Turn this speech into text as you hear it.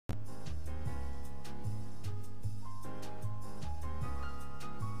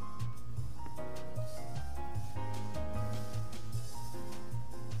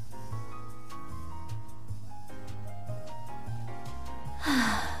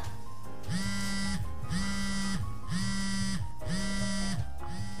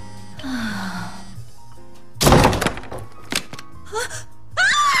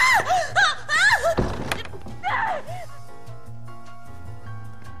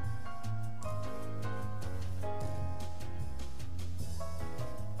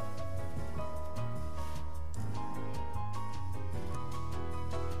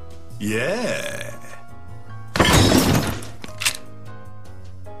Yeah.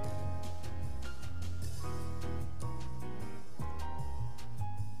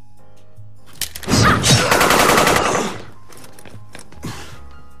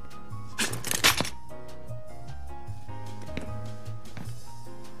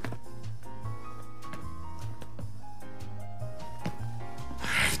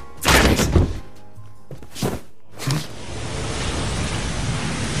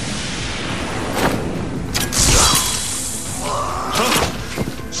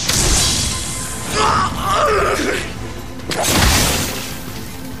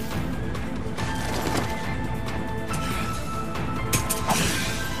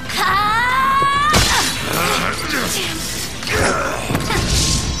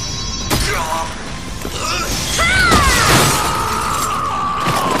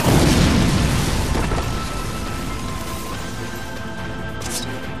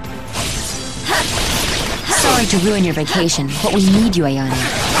 Sorry to ruin your vacation, but we need you, Ayane.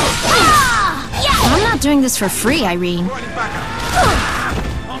 I'm not doing this for free, Irene.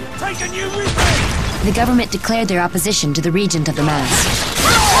 I'm taking you with me! The government declared their opposition to the Regent of the Mass.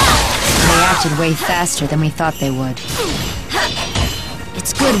 They acted way faster than we thought they would.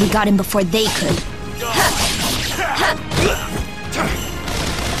 It's good we got him before they could.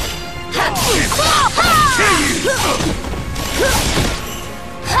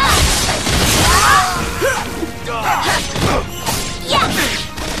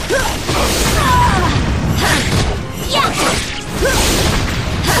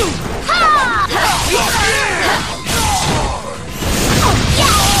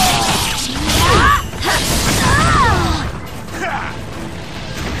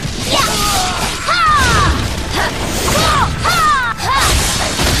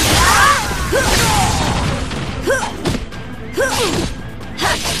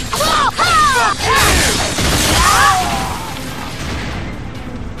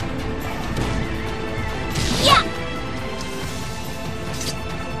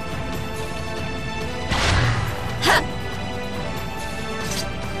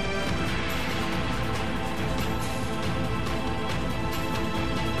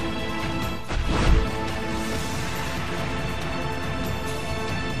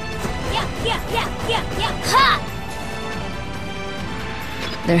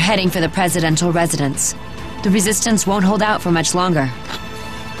 They're heading for the presidential residence. The resistance won't hold out for much longer.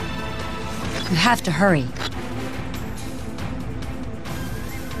 You have to hurry.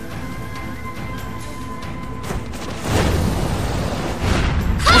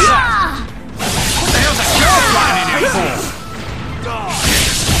 What's that? What the hell's that girl flying in here for?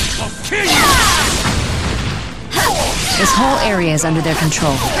 I'll kill you! This whole area is under their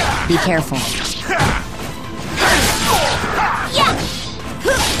control. Be careful.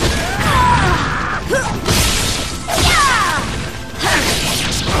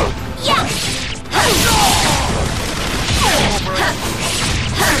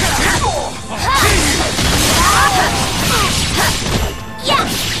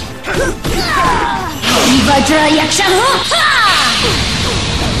 Vajra Yaksha!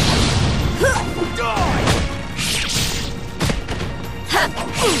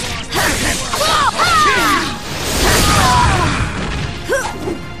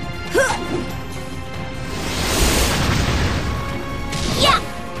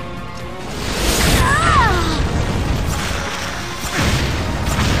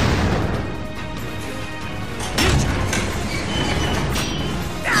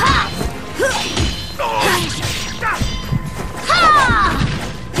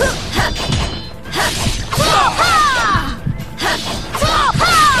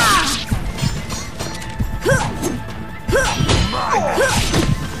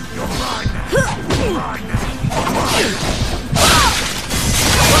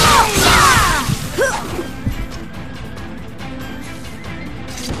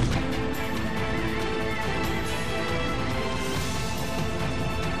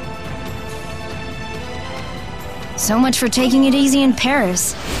 So much for taking it easy in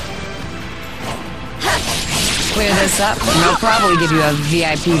Paris. Clear this up, and I'll probably give you a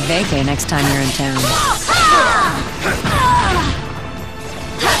VIP vacay next time you're in town.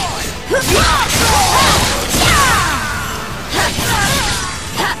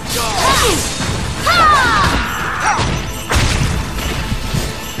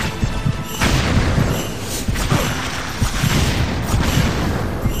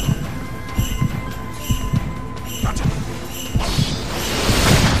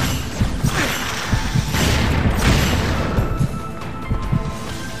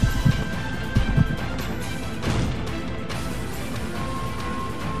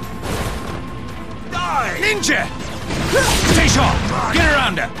 ninja! Stay sharp! Get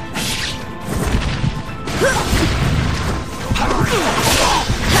around her!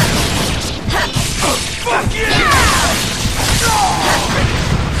 Fuck yeah!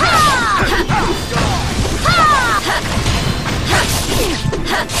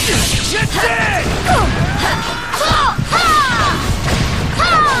 Get dead!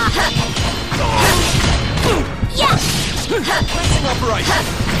 Flexing operation!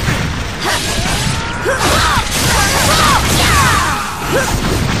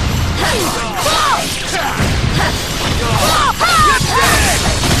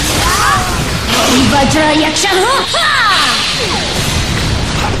 Vajra Yaksha!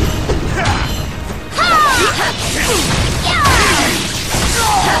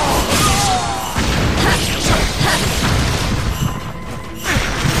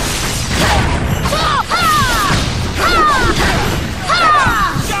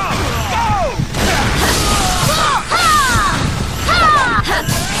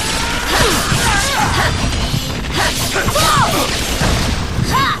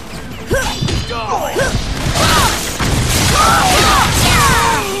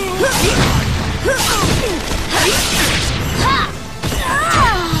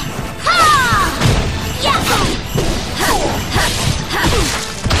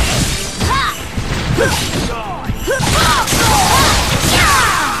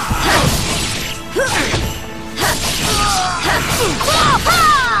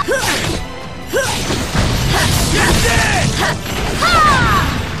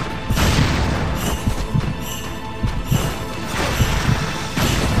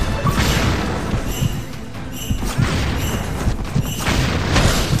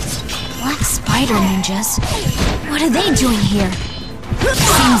 Black spider ninjas? What are they doing here?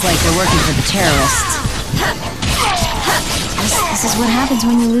 Seems like they're working for the terrorists. This is what happens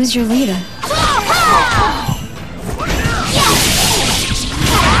when you lose your leader.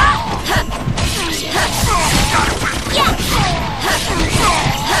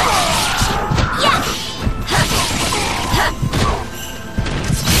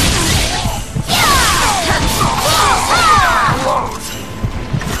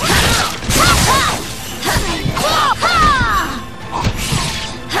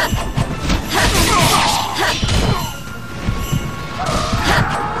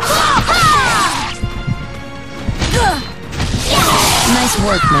 Nice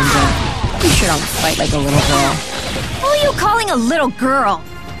work, Ninja. You sure don't fight like a little girl. Who are you calling a little girl?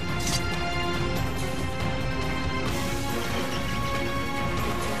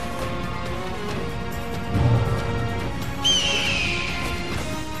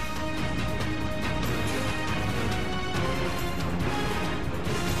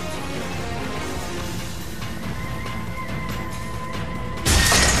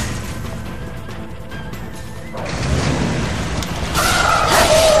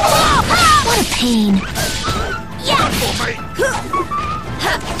 Pain. Yeah.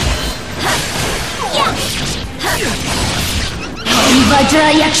 Vajra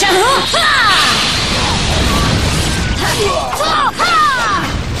Yaksha.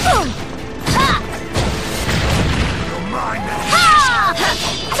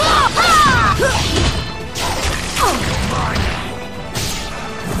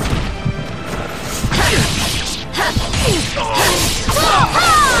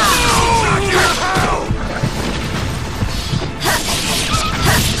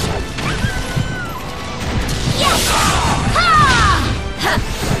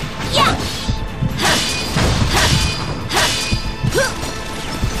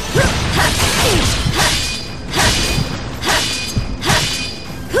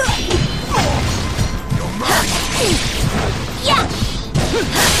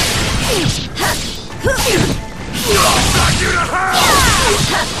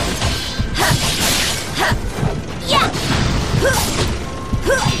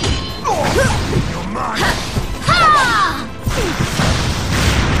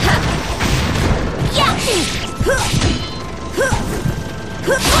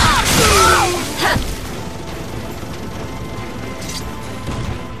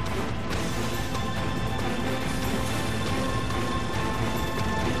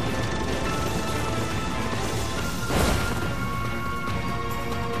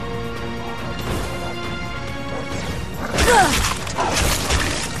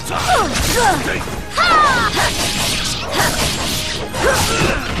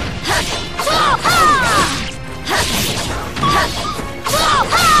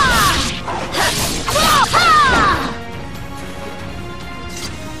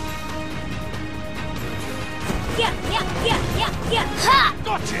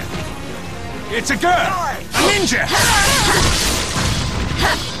 Gotcha! It's a girl! Ninja!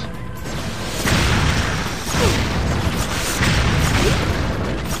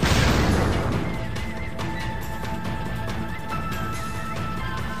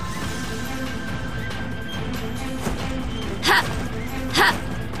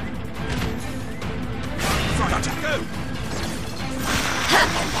 Gotcha.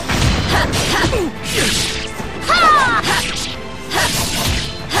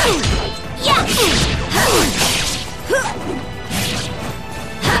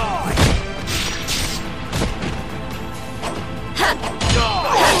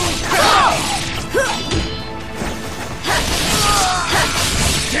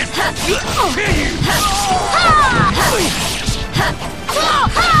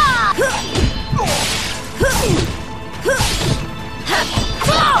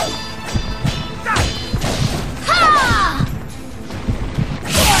 Go!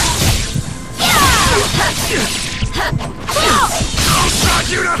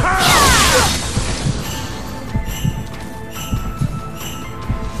 You to hell!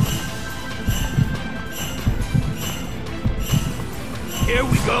 Here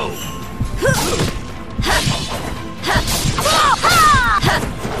we go.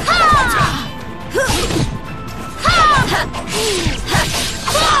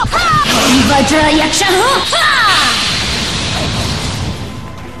 Vajra Yaksha!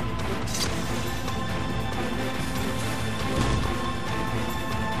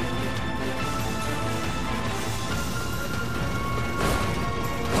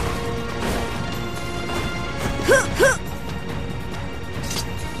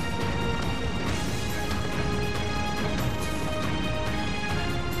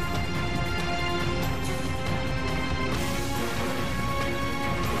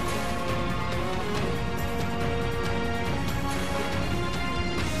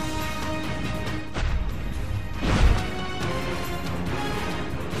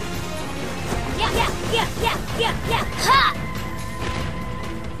 Yeah! Ha!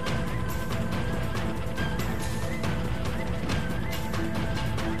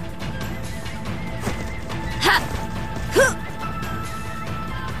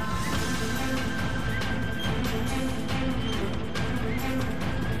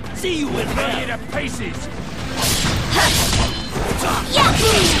 See you in hell! To pieces! Yeah!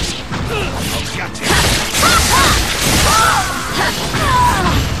 Gotcha!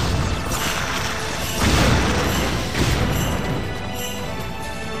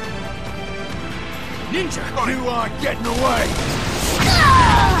 Ninja! You aren't getting away!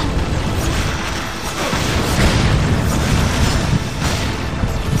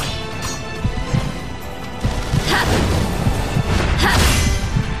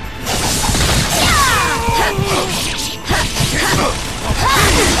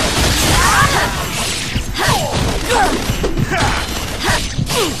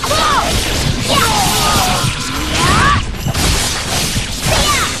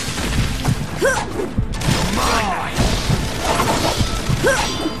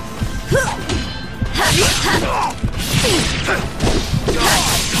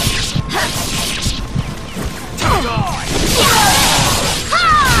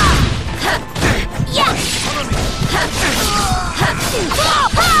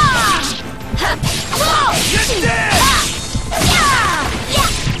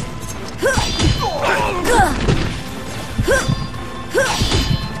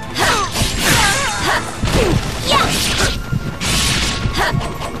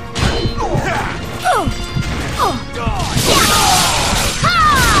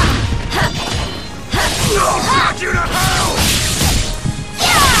 You to hell!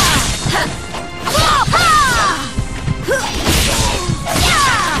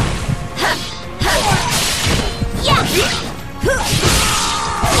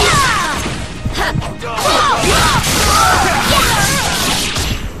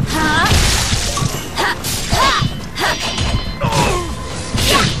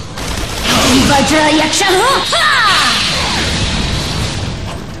 Vajra Yaksha!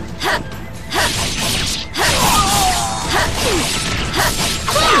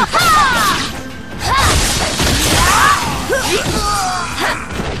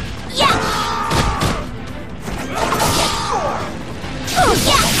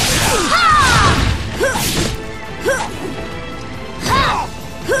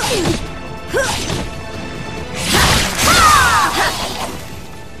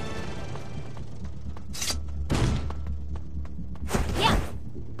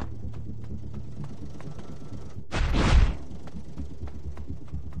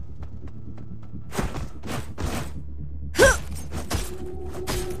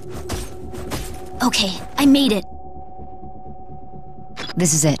 Okay, I made it.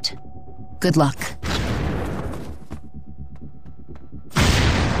 This is it. Good luck.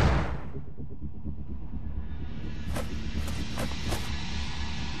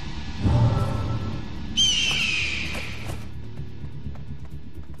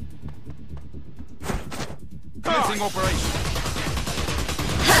 Commencing operation.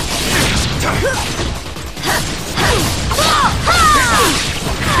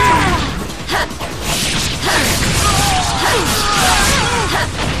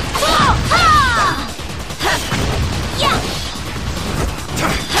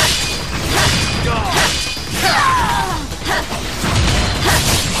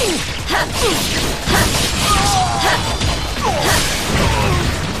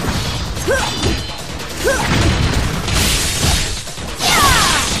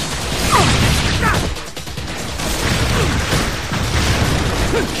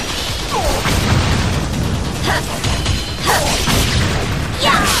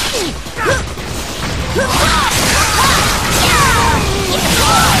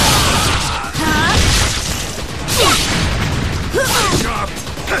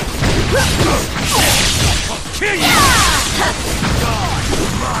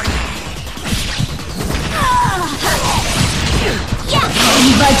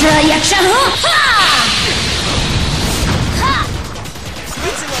 Vajra Yaksha!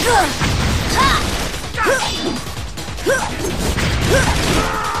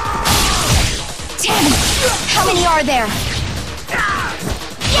 Damn it! How many are there?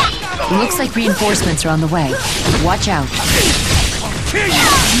 Looks like reinforcements are on the way. Watch out.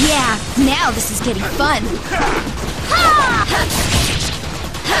 Yeah, now this is getting fun.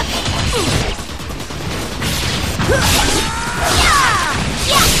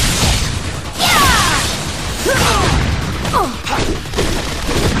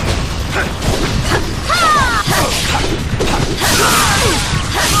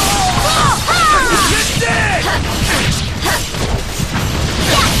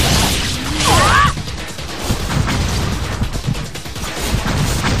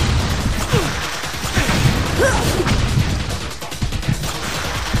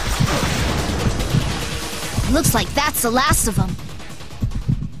 Looks like that's the last of them.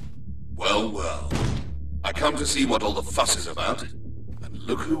 Well, well. I come to see what all the fuss is about. And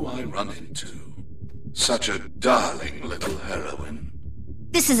look who I run into. Such a darling little heroine.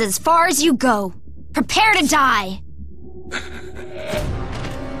 This is as far as you go. Prepare to die.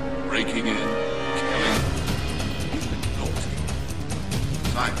 Breaking in, killing. Naughty.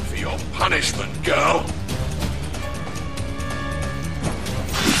 Time for your punishment, girl.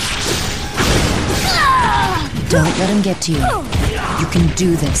 Don't let him get to you. You can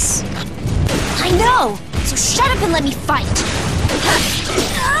do this. I know! So shut up and let me fight!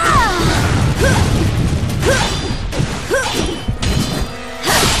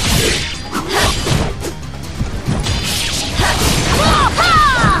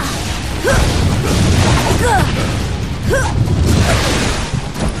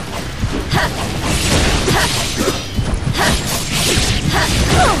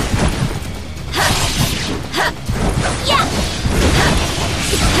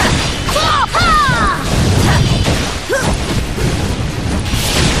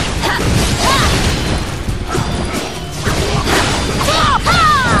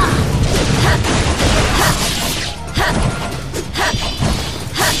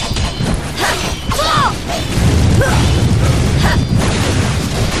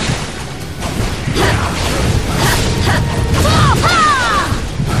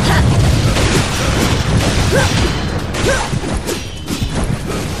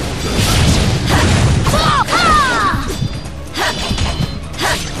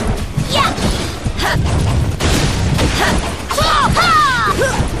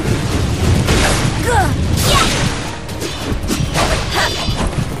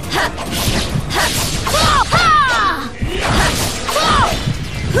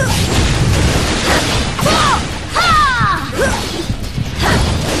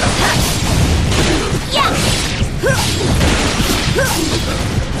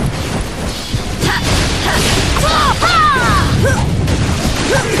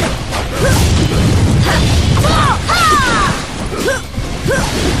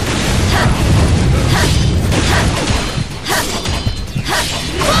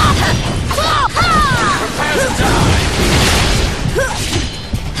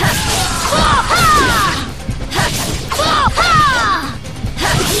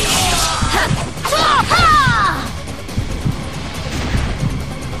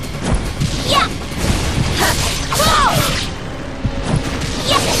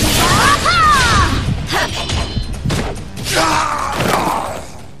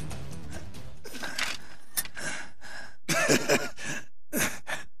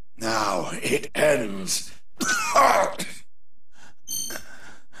 Now it ends.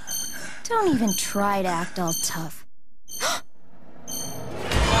 Don't even try to act all tough.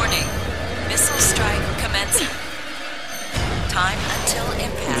 Warning. Missile strike commencing. Time until May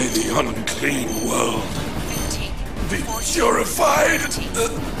impact. the unclean world 15, be 14, purified. 13,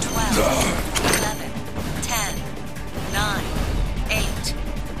 12, 11, 10, 9, 8,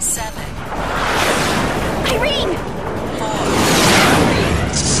 7, Irene! 4,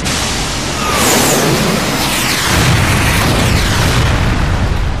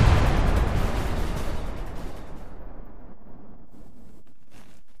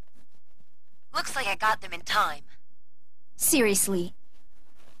 Looks like I got them in time. Seriously.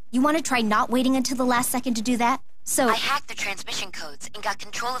 You want to try not waiting until the last second to do that? So... I hacked the transmission codes and got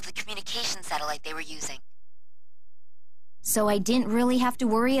control of the communication satellite they were using. So I didn't really have to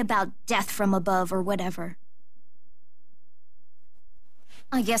worry about death from above or whatever.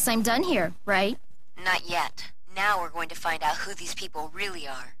 I guess I'm done here, right? Not yet. Now we're going to find out who these people really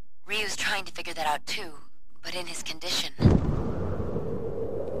are. Ryu's trying to figure that out too, but in his condition.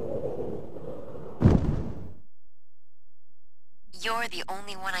 You're the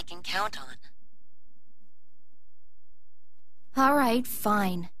only one I can count on. All right,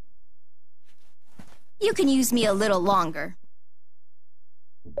 fine. You can use me a little longer.